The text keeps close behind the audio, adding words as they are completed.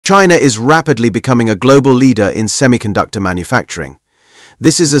China is rapidly becoming a global leader in semiconductor manufacturing.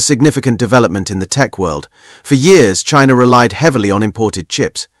 This is a significant development in the tech world. For years, China relied heavily on imported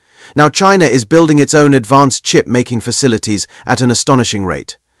chips. Now China is building its own advanced chip-making facilities at an astonishing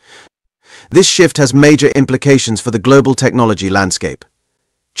rate. This shift has major implications for the global technology landscape.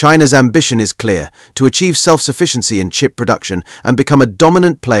 China's ambition is clear: to achieve self-sufficiency in chip production and become a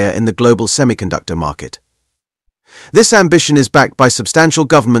dominant player in the global semiconductor market. This ambition is backed by substantial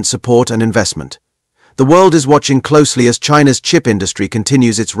government support and investment. The world is watching closely as China's chip industry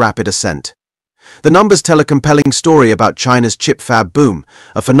continues its rapid ascent. The numbers tell a compelling story about China's chip fab boom,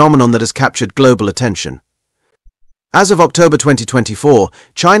 a phenomenon that has captured global attention. As of October 2024,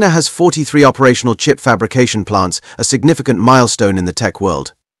 China has 43 operational chip fabrication plants, a significant milestone in the tech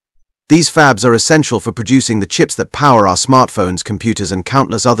world. These fabs are essential for producing the chips that power our smartphones, computers, and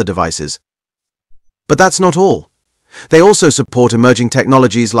countless other devices. But that's not all. They also support emerging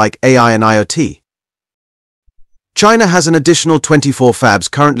technologies like AI and IoT. China has an additional 24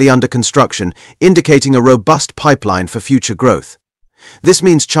 fabs currently under construction, indicating a robust pipeline for future growth. This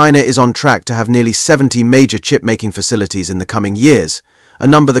means China is on track to have nearly 70 major chip-making facilities in the coming years, a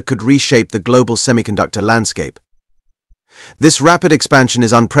number that could reshape the global semiconductor landscape. This rapid expansion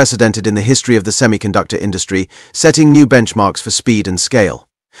is unprecedented in the history of the semiconductor industry, setting new benchmarks for speed and scale.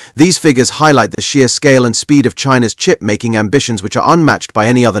 These figures highlight the sheer scale and speed of China's chip-making ambitions, which are unmatched by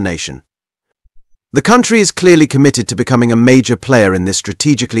any other nation. The country is clearly committed to becoming a major player in this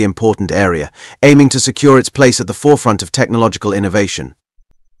strategically important area, aiming to secure its place at the forefront of technological innovation.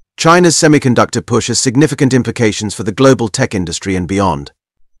 China's semiconductor push has significant implications for the global tech industry and beyond.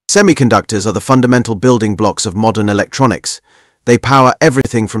 Semiconductors are the fundamental building blocks of modern electronics. They power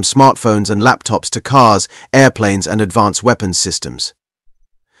everything from smartphones and laptops to cars, airplanes, and advanced weapons systems.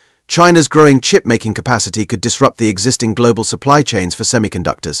 China's growing chip-making capacity could disrupt the existing global supply chains for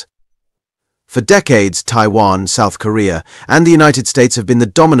semiconductors. For decades, Taiwan, South Korea, and the United States have been the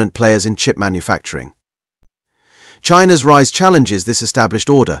dominant players in chip manufacturing. China's rise challenges this established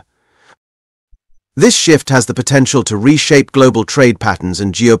order. This shift has the potential to reshape global trade patterns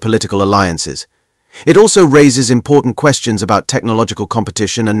and geopolitical alliances. It also raises important questions about technological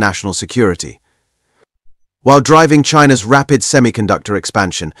competition and national security. While driving China's rapid semiconductor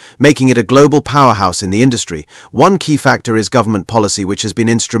expansion, making it a global powerhouse in the industry, one key factor is government policy, which has been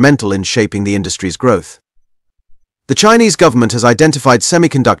instrumental in shaping the industry's growth. The Chinese government has identified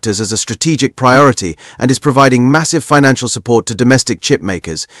semiconductors as a strategic priority and is providing massive financial support to domestic chip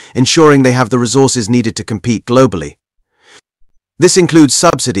makers, ensuring they have the resources needed to compete globally. This includes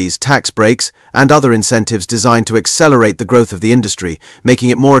subsidies, tax breaks, and other incentives designed to accelerate the growth of the industry, making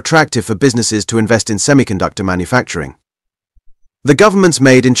it more attractive for businesses to invest in semiconductor manufacturing. The government's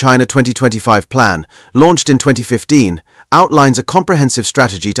Made in China 2025 plan, launched in 2015, outlines a comprehensive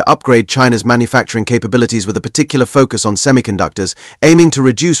strategy to upgrade China's manufacturing capabilities with a particular focus on semiconductors, aiming to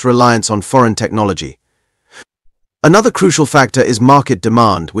reduce reliance on foreign technology. Another crucial factor is market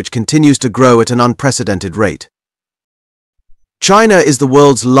demand, which continues to grow at an unprecedented rate. China is the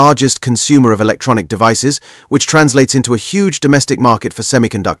world's largest consumer of electronic devices, which translates into a huge domestic market for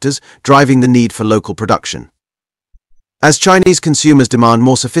semiconductors, driving the need for local production. As Chinese consumers demand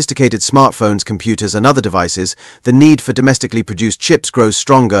more sophisticated smartphones, computers, and other devices, the need for domestically produced chips grows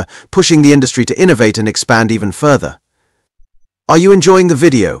stronger, pushing the industry to innovate and expand even further. Are you enjoying the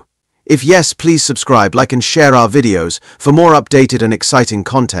video? If yes, please subscribe, like, and share our videos. For more updated and exciting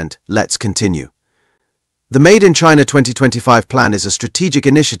content, let's continue. The Made in China 2025 plan is a strategic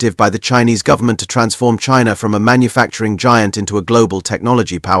initiative by the Chinese government to transform China from a manufacturing giant into a global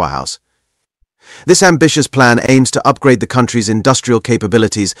technology powerhouse. This ambitious plan aims to upgrade the country's industrial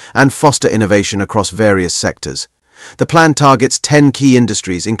capabilities and foster innovation across various sectors. The plan targets 10 key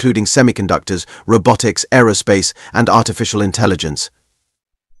industries, including semiconductors, robotics, aerospace, and artificial intelligence.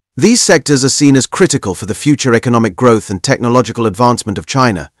 These sectors are seen as critical for the future economic growth and technological advancement of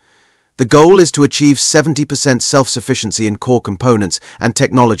China. The goal is to achieve 70% self-sufficiency in core components and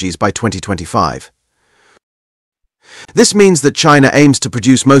technologies by 2025. This means that China aims to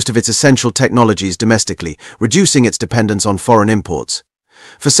produce most of its essential technologies domestically, reducing its dependence on foreign imports.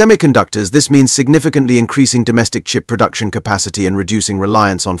 For semiconductors, this means significantly increasing domestic chip production capacity and reducing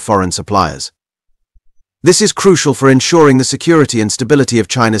reliance on foreign suppliers. This is crucial for ensuring the security and stability of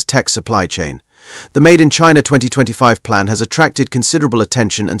China's tech supply chain. The Made in China 2025 plan has attracted considerable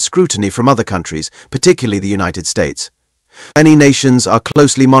attention and scrutiny from other countries, particularly the United States. Many nations are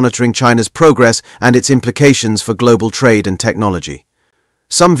closely monitoring China's progress and its implications for global trade and technology.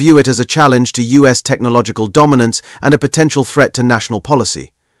 Some view it as a challenge to US technological dominance and a potential threat to national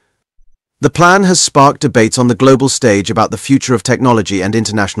policy. The plan has sparked debates on the global stage about the future of technology and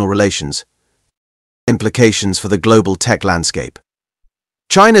international relations. Implications for the global tech landscape.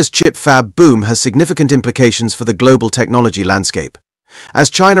 China's chip fab boom has significant implications for the global technology landscape.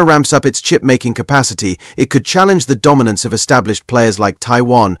 As China ramps up its chip-making capacity, it could challenge the dominance of established players like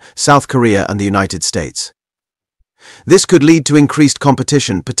Taiwan, South Korea, and the United States. This could lead to increased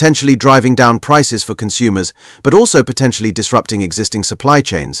competition, potentially driving down prices for consumers, but also potentially disrupting existing supply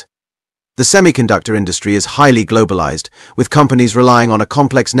chains. The semiconductor industry is highly globalized, with companies relying on a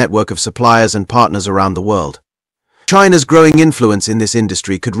complex network of suppliers and partners around the world. China's growing influence in this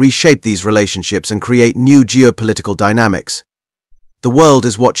industry could reshape these relationships and create new geopolitical dynamics. The world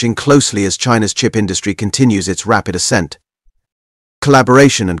is watching closely as China's chip industry continues its rapid ascent.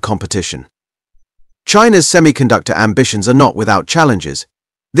 Collaboration and competition. China's semiconductor ambitions are not without challenges.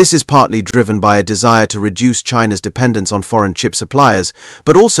 This is partly driven by a desire to reduce China's dependence on foreign chip suppliers,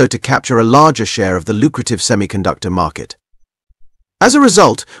 but also to capture a larger share of the lucrative semiconductor market. As a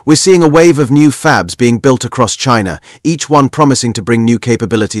result, we're seeing a wave of new fabs being built across China, each one promising to bring new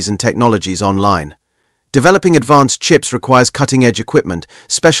capabilities and technologies online. Developing advanced chips requires cutting-edge equipment,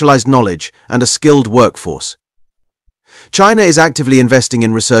 specialized knowledge, and a skilled workforce. China is actively investing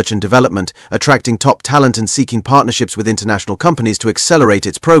in research and development, attracting top talent and seeking partnerships with international companies to accelerate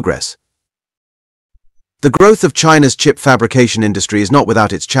its progress. The growth of China's chip fabrication industry is not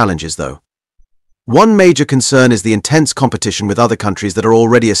without its challenges, though. One major concern is the intense competition with other countries that are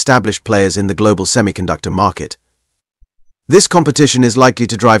already established players in the global semiconductor market. This competition is likely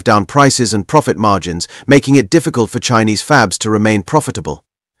to drive down prices and profit margins, making it difficult for Chinese fabs to remain profitable.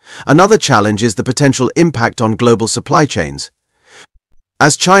 Another challenge is the potential impact on global supply chains.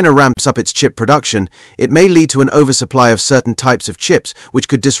 As China ramps up its chip production, it may lead to an oversupply of certain types of chips, which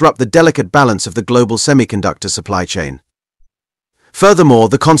could disrupt the delicate balance of the global semiconductor supply chain. Furthermore,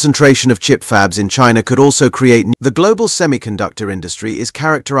 the concentration of chip fabs in China could also create. The global semiconductor industry is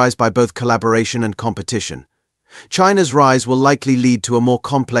characterized by both collaboration and competition. China's rise will likely lead to a more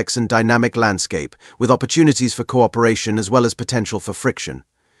complex and dynamic landscape, with opportunities for cooperation as well as potential for friction.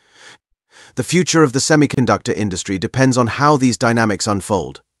 The future of the semiconductor industry depends on how these dynamics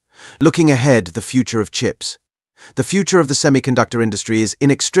unfold. Looking ahead, the future of chips. The future of the semiconductor industry is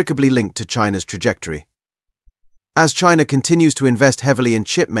inextricably linked to China's trajectory. As China continues to invest heavily in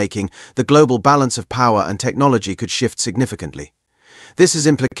chip making, the global balance of power and technology could shift significantly. This has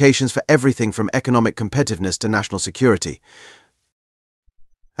implications for everything from economic competitiveness to national security.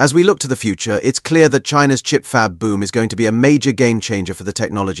 As we look to the future, it's clear that China's chip fab boom is going to be a major game changer for the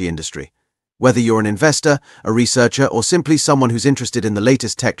technology industry. Whether you're an investor, a researcher, or simply someone who's interested in the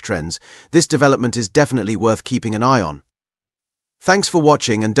latest tech trends, this development is definitely worth keeping an eye on. Thanks for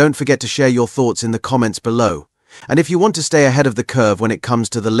watching, and don't forget to share your thoughts in the comments below. And if you want to stay ahead of the curve when it comes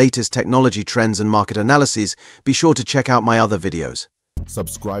to the latest technology trends and market analyses, be sure to check out my other videos.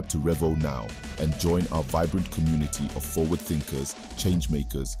 Subscribe to Revo now and join our vibrant community of forward thinkers, change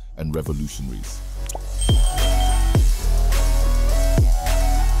makers, and revolutionaries.